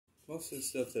Most of the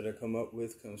stuff that I come up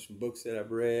with comes from books that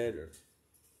I've read or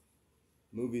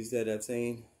movies that I've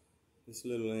seen. This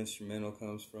little instrumental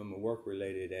comes from a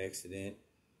work-related accident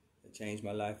that changed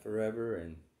my life forever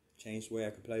and changed the way I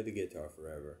could play the guitar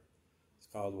forever. It's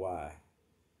called Why.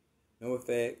 No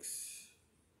effects,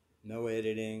 no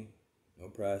editing, no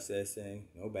processing,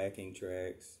 no backing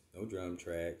tracks, no drum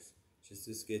tracks. Just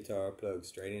this guitar plugged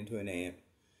straight into an amp,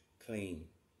 clean,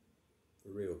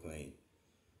 for real clean.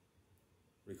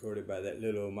 Recorded by that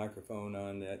little microphone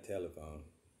on that telephone.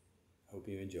 Hope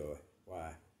you enjoy.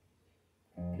 Why?